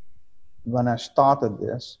when I started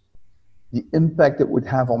this, the impact it would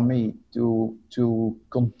have on me to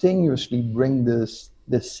continuously bring this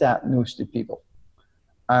sad news to people.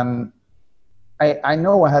 And I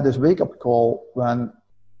know I had this wake-up call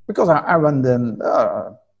because I went in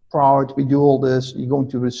proud, we do all this, you're going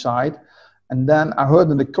to reside. And then I heard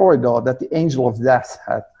in the corridor that the angel of death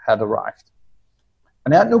had arrived.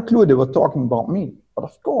 And I had no clue they were talking about me. But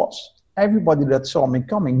of course, everybody that saw me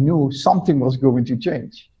coming knew something was going to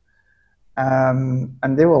change.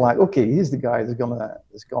 And they were like, okay, he's the guy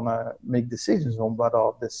that's gonna make decisions on whether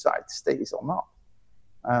this site stays or not.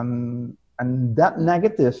 And that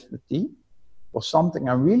negativity was something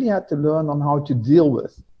I really had to learn on how to deal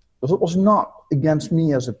with. Because it was not against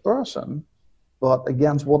me as a person, but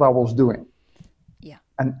against what I was doing. Yeah.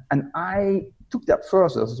 And I took that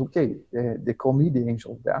first as, okay, they call me the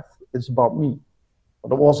angel of death. It's about me.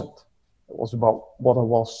 But it wasn't. It was about what I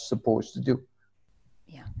was supposed to do.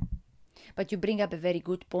 Yeah. But you bring up a very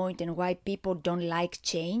good point and why people don't like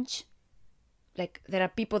change. like there are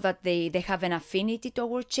people that they have an affinity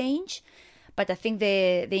toward change, but I think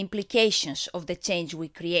the implications of the change we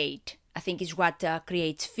create, I think, is what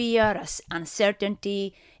creates fear,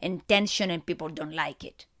 uncertainty, and tension, and people don't like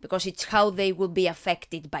it because it's how they will be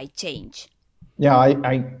affected by change. Yeah,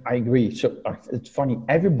 I agree. So it's funny.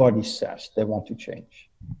 Everybody says they want to change.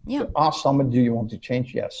 Yeah. So ask somebody, do you want to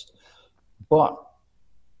change? Yes. But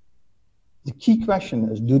the key question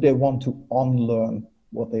is, do they want to unlearn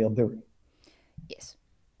what they are doing? Yes.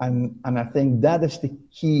 And I think that is the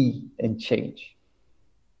key in change.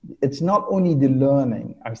 It's not only the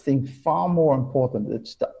learning, I think far more important,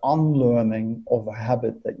 it's the unlearning of a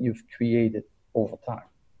habit that you've created over time.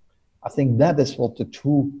 I think that is what the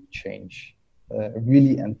true change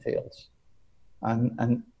really entails.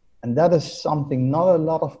 And that is something not a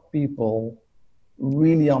lot of people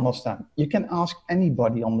really understand. You can ask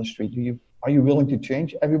anybody on the street, are you willing to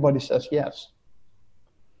change? Everybody says yes.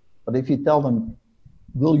 But if you tell them,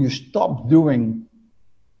 will you stop doing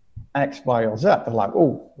X, Y, or Z? They're like,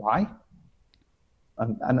 oh, why?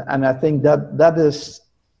 And I think that is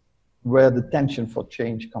where the tension for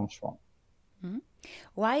change comes from. Mm-hmm.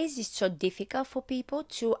 Why is it so difficult for people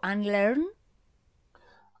to unlearn?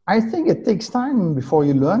 I think it takes time before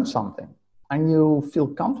you learn something and you feel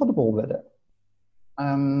comfortable with it.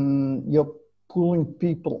 You're pulling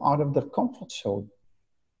people out of their comfort zone.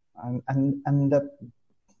 And that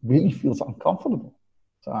really feels uncomfortable.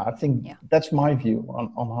 So I think that's my view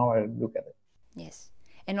on how I look at it. Yes.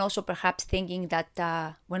 And also perhaps thinking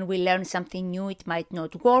that when we learn something new, it might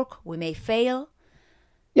not work, we may fail.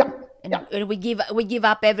 Yeah. And we give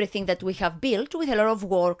up everything that we have built with a lot of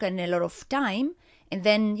work and a lot of time. And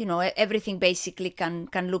then, everything basically can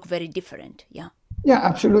look very different. Yeah. Yeah,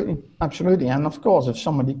 absolutely. Absolutely. And of course, if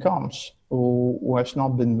somebody comes who has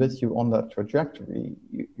not been with you on that trajectory,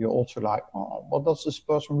 you're also like, oh, what does this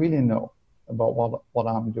person really know about what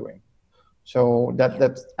I'm doing? So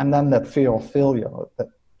and then that fear of failure that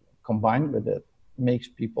combined with it makes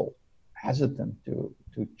people hesitant to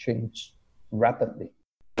change rapidly.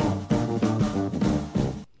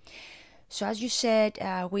 So as you said,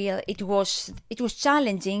 Will, it was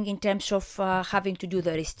challenging in terms of having to do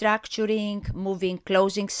the restructuring, moving,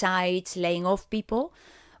 closing sites, laying off people.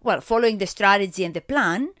 Well, following the strategy and the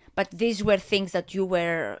plan, but these were things that you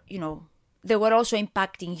were, they were also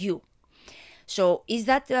impacting you. So is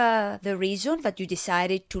that the reason that you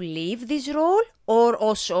decided to leave this role, or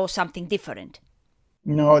also something different?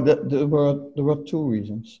 No, there were two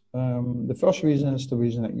reasons. The first reason is the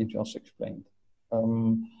reason that you just explained.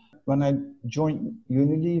 When I joined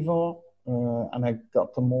Unilever and I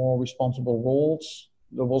got the more responsible roles,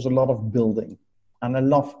 there was a lot of building, and I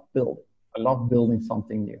love building. I love building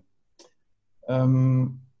something new.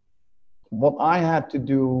 What I had to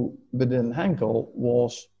do within Henkel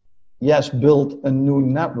was, yes, build a new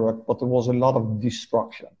network, but there was a lot of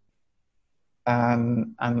destruction,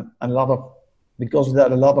 and a lot of, because of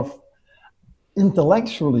that, a lot of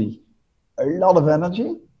intellectually, a lot of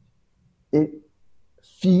energy.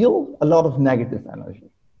 Feel a lot of negative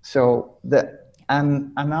energy. So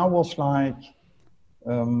and I was like,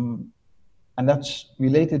 and that's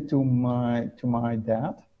related to my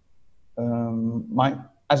dad.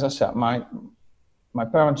 As I said, my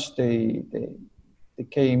parents they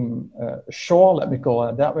came ashore, let me call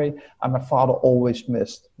it that way, and my father always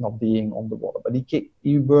missed not being on the water. But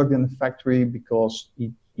he worked in a factory because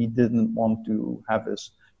he didn't want to have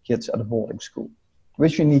his kids at a boarding school,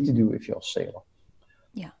 which you need to do if you're a sailor.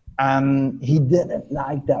 Yeah. And he didn't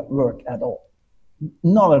like that work at all.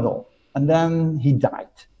 Not at all. And then he died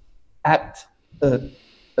at a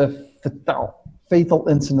fatal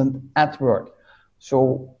incident at work.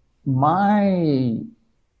 So my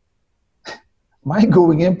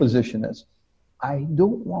going in position is, I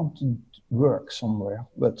don't want to work somewhere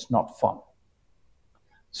where it's not fun.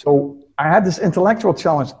 So I had this intellectual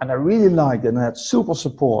challenge and I really liked it, and I had super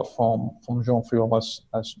support from Jean Friol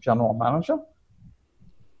as general manager.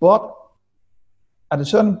 But at a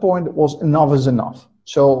certain point, it was enough is enough.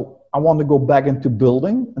 So I want to go back into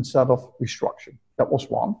building instead of restructuring. That was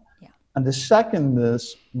one. Yeah. And the second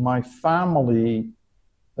is my family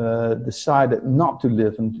decided not to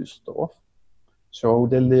live in Düsseldorf. So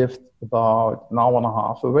they lived about an hour and a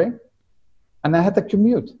half away. And I had to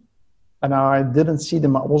commute. And I didn't see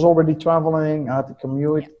them. I was already traveling. I had to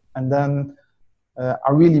commute. Yeah. And then I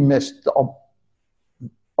really missed the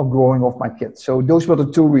growing of my kids. So those were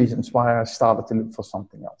the two reasons why I started to look for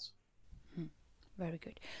something else. Very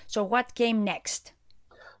good. So what came next?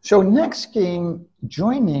 So next came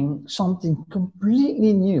joining something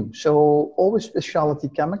completely new. So always specialty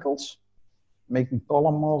chemicals, making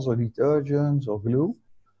polymers or detergents or glue.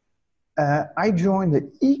 I joined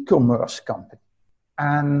an e-commerce company,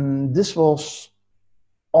 and this was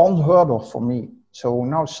unheard of for me. So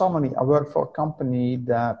now suddenly I work for a company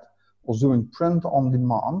that was doing print on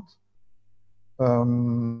demand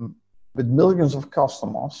with millions of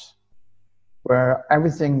customers, where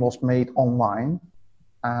everything was made online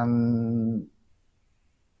and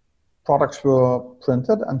products were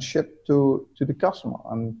printed and shipped to the customer.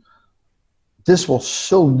 And this was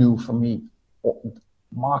so new for me,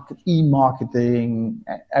 e-marketing,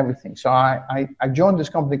 everything. So I joined this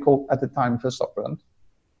company called, at the time, Vistaprint.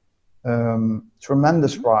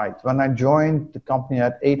 Tremendous ride. When I joined, the company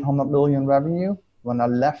had 800 million revenue. When I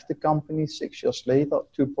left the company 6 years later,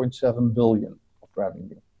 2.7 billion of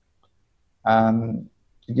revenue. And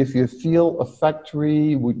to give you a feel, a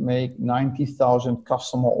factory would make 90,000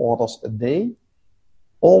 customer orders a day,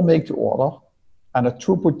 all make to order, and a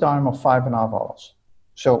throughput time of 5.5 hours.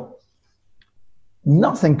 So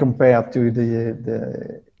nothing compared to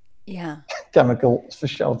the chemical,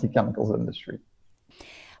 specialty chemicals industry.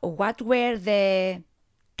 What were the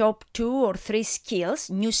top 2 or 3 skills,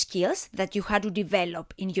 new skills, that you had to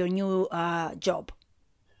develop in your new job?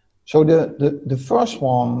 So the first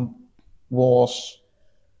one was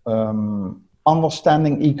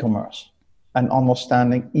understanding e-commerce and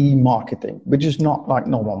understanding e-marketing, which is not like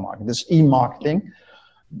normal marketing, it's e-marketing.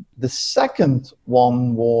 The second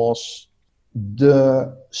one was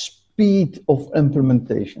the speed of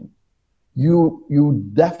implementation. You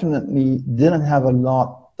definitely didn't have a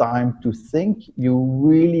lot time to think. You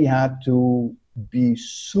really had to be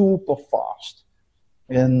super fast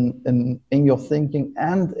in your thinking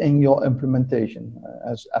and in your implementation.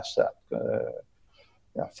 As said,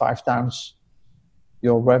 5 times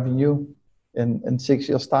your revenue in 6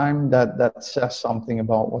 years' time. That says something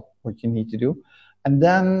about what you need to do. And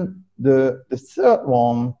then the third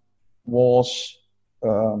one was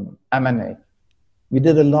M&A. We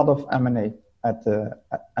did a lot of M&A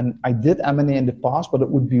and I did M&A in the past, but it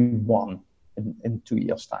would be 1 in 2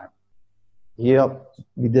 years' time. Here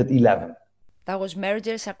we did 11. That was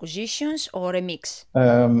mergers, acquisitions, or a mix?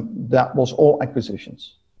 That was all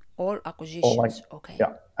acquisitions. All acquisitions, okay.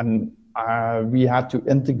 Yeah, and we had to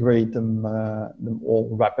integrate them all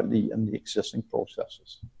rapidly in the existing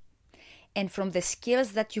processes. And from the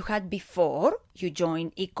skills that you had before you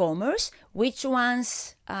joined e-commerce, which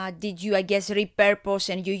ones did you, I guess, repurpose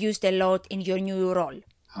and you used a lot in your new role?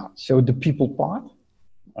 So the people part,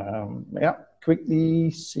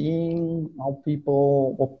 quickly seeing how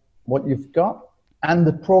people, what you've got, and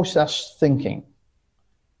the process thinking.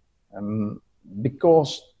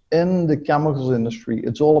 Because in the chemicals industry,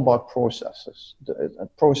 it's all about processes, the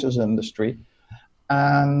process industry.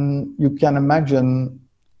 And you can imagine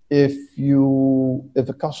if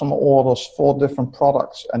a customer orders 4 different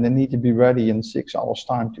products and they need to be ready in 6 hours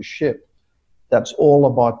time to ship, that's all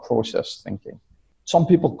about process thinking. Some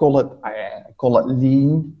people call it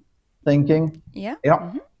lean thinking. Yeah.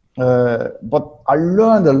 Mm-hmm. But I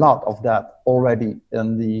learned a lot of that already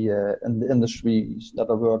in the industries that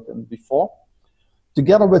I worked in before,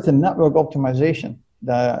 together with the network optimization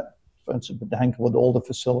that, for instance, with Henkel, with all the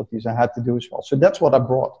facilities I had to do as well. So that's what I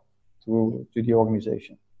brought to the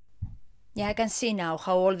organization. Yeah, I can see now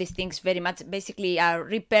how all these things very much basically are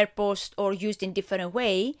repurposed or used in different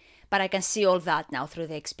way, but I can see all that now through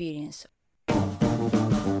the experience.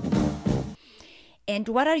 And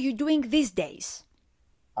what are you doing these days?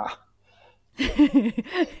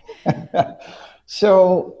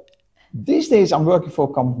 So these days I'm working for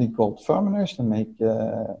a company called Firmenich to make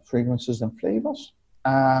fragrances and flavors.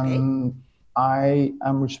 And I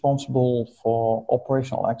am responsible for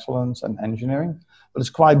operational excellence and engineering, but it's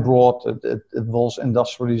quite broad. It involves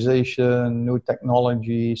industrialization, new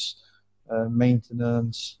technologies,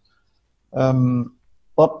 maintenance.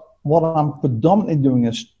 But what I'm predominantly doing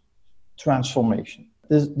is transformation.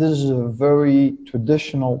 This is a very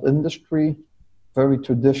traditional industry, very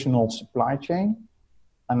traditional supply chain.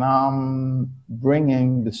 And I'm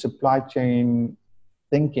bringing the supply chain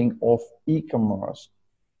thinking of e-commerce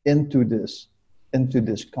into this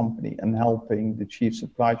company and helping the chief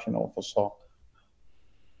supply chain officer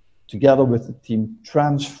together with the team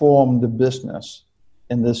transform the business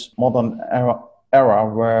in this modern era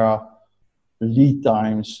where lead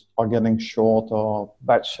times are getting shorter,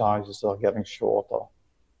 batch sizes are getting shorter,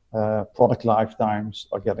 product lifetimes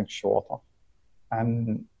are getting shorter.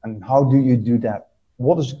 And how do you do that?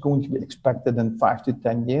 What is going to be expected in 5 to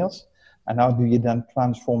 10 years? And how do you then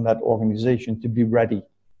transform that organization to be ready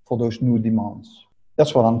for those new demands?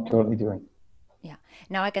 That's what I'm currently doing. Yeah.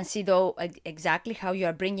 Now I can see though exactly how you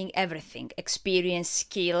are bringing everything, experience,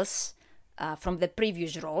 skills from the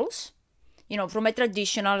previous roles. from a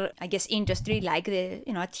traditional, I guess, industry like the,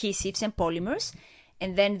 adhesives and polymers,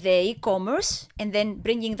 and then the e-commerce, and then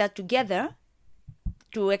bringing that together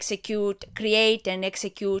to create and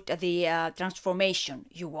execute the transformation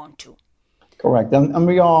you want to. Correct, and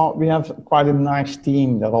we have quite a nice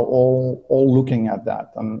team that are all looking at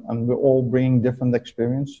that, and we're all bringing different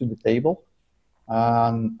experience to the table,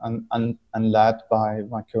 and led by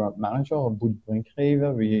my current manager, Boet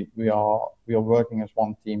Brinkgreve. We are working as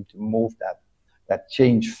one team to move that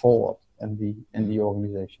change forward in the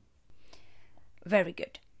organization. Very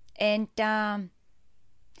good. And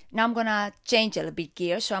now I'm gonna change a little bit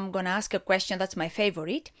gear, so I'm gonna ask a question that's my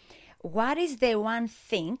favorite. What is the one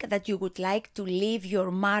thing that you would like to leave your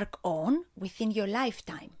mark on within your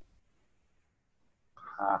lifetime?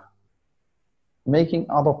 Making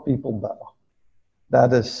other people better.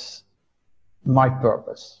 That is my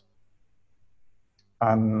purpose.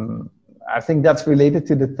 I think that's related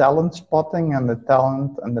to the talent spotting and the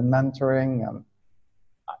talent and the mentoring. And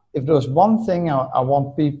if there's one thing I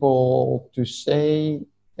want people to say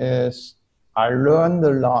is, I learned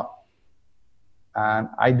a lot. And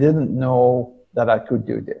I didn't know that I could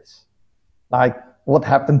do this. Like what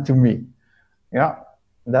happened to me? Yeah,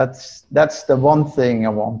 that's the one thing I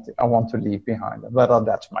want to leave behind. Whether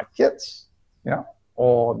that's my kids,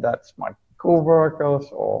 or that's my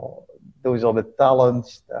co-workers, or those are the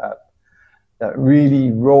talents that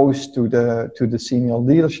really rose to the senior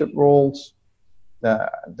leadership roles.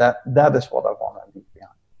 That is what I want to leave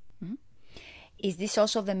behind. Mm-hmm. Is this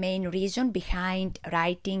also the main reason behind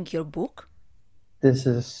writing your book? This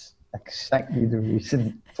is exactly the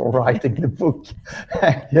reason for writing the book.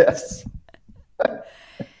 Yes.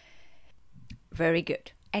 Very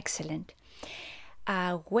good. Excellent.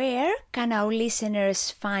 Where can our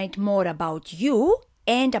listeners find more about you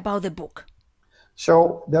and about the book?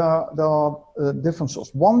 So there are different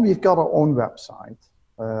sources. One, we've got our own website,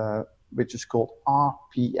 which is called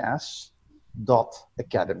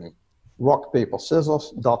rps.academy,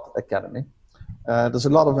 rockpaperscissors.academy. There's a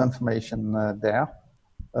lot of information there.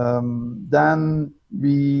 Then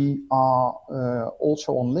we are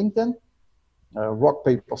also on LinkedIn, Rock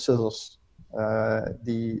Paper Scissors,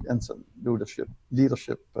 the instant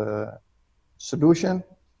leadership solution,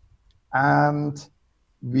 and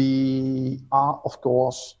we are of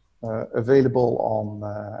course available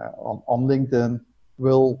on LinkedIn.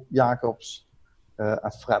 Will Jacobs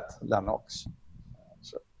and Fred Lennox.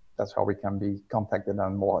 So that's how we can be contacted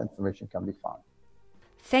and more information can be found.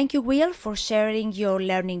 Thank you, Will, for sharing your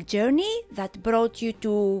learning journey that brought you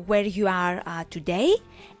to where you are today.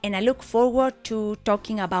 And I look forward to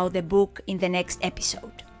talking about the book in the next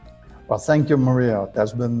episode. Well, thank you, Maria.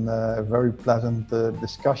 That's been a very pleasant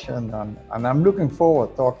discussion. And I'm looking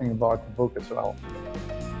forward to talking about the book as well.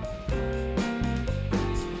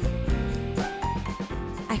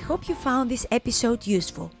 I hope you found this episode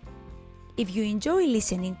useful. If you enjoy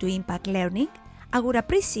listening to Impact Learning, I would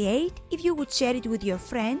appreciate if you would share it with your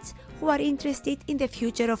friends who are interested in the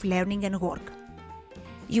future of learning and work.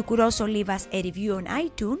 You could also leave us a review on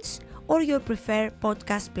iTunes or your preferred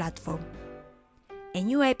podcast platform. A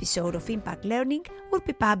new episode of Impact Learning will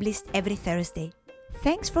be published every Thursday.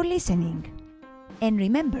 Thanks for listening. And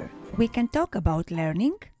remember, we can talk about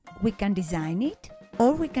learning, we can design it,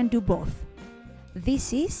 or we can do both.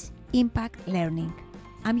 This is Impact Learning.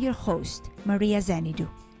 I'm your host, Maria Zenidou.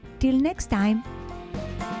 Till next time.